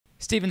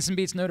Stevenson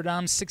beats Notre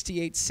Dame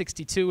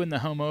 68-62 in the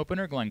home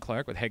opener. Glenn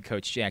Clark with head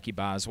coach Jackie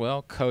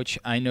Boswell. Coach,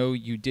 I know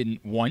you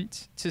didn't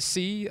want to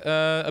see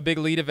a big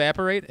lead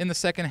evaporate in the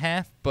second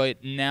half,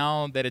 but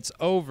now that it's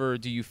over,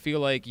 do you feel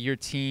like your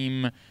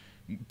team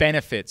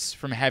benefits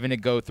from having to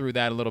go through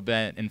that a little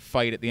bit and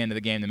fight at the end of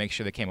the game to make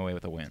sure they came away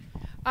with a win?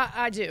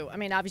 I do. I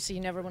mean, obviously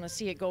you never want to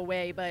see it go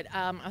away, but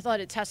I thought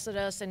it tested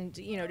us, and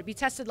to be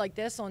tested like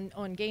this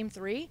on Game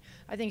 3,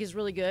 I think is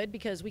really good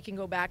because we can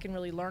go back and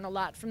really learn a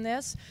lot from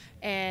this.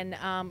 And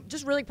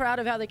just really proud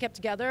of how they kept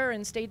together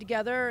and stayed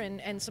together,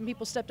 and some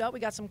people stepped up. We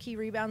got some key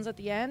rebounds at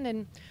the end,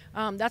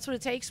 and that's what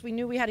it takes. We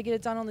knew we had to get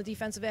it done on the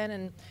defensive end,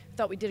 and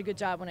thought we did a good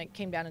job when it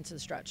came down into the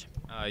stretch.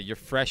 Your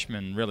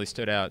freshmen really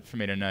stood out for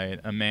me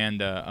tonight.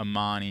 Amanda,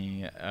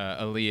 Amani,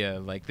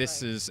 Aaliyah. Like,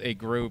 this is a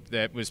group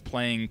that was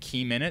playing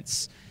key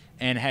minutes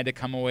and had to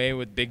come away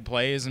with big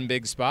plays and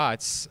big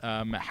spots.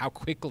 How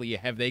quickly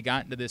have they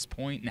gotten to this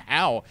point, and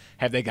how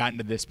have they gotten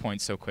to this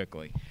point so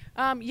quickly?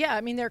 Yeah, I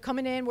mean, they're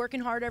coming in,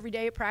 working hard every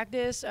day at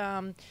practice.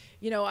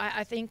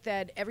 I think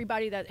that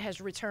everybody that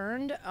has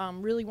returned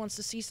really wants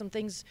to see some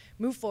things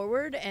move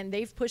forward, and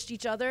they've pushed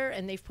each other,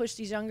 and they've pushed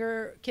these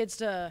younger kids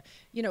to,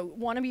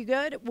 want to be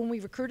good. When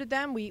we recruited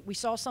them, we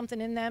saw something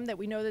in them that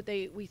we know that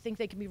we think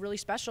they can be really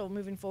special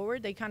moving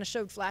forward. They kind of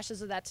showed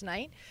flashes of that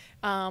tonight,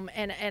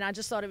 and I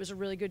just thought it was a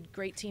really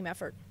great team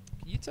effort.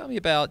 Can you tell me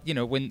about,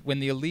 when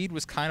the lead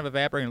was kind of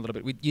evaporating a little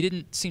bit, you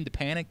didn't seem to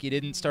panic, you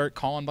didn't start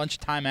calling a bunch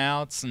of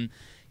timeouts, and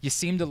you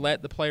seemed to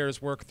let the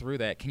players work through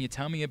that. Can you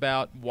tell me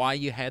about why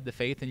you had the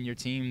faith in your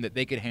team that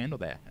they could handle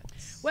that?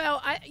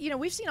 Well,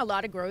 we've seen a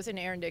lot of growth in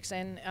Erin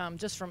Dixon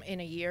just from in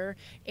a year,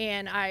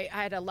 and I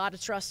had a lot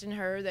of trust in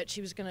her that she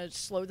was going to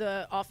slow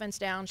the offense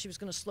down. She was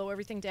going to slow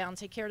everything down,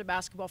 take care of the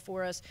basketball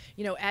for us.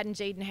 Adding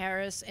Jaden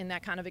Harris and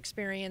that kind of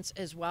experience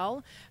as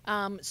well.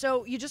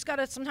 So you just got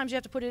to, sometimes you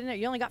have to put it in there.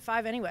 You only got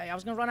 5 anyway. I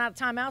was going to run out of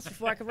timeouts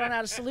before I could run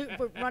out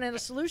of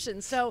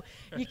solutions. So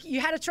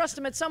you had to trust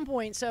them at some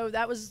point. So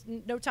that was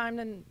no time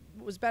than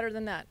was better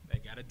than that. They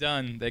got it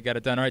done. They got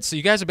it done. All right, so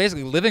you guys are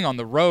basically living on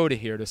the road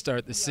here to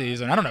start the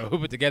season. I don't know who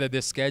put together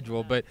this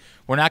schedule, but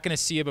we're not going to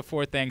see you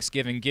before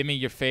Thanksgiving. Give me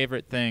your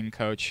favorite thing,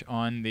 Coach,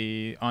 on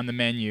the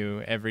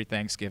menu every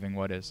Thanksgiving.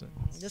 What is it?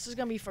 This is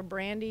going to be for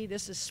Brandy.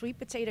 This is sweet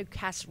potato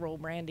casserole,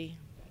 Brandy.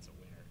 That's a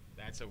winner.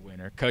 That's a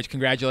winner. Coach,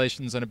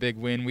 congratulations on a big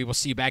win. We will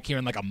see you back here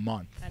in like a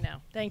month. I know.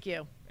 Thank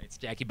you. It's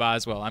Jackie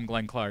Boswell. I'm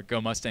Glenn Clark.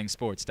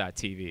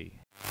 GoMustangSports.tv.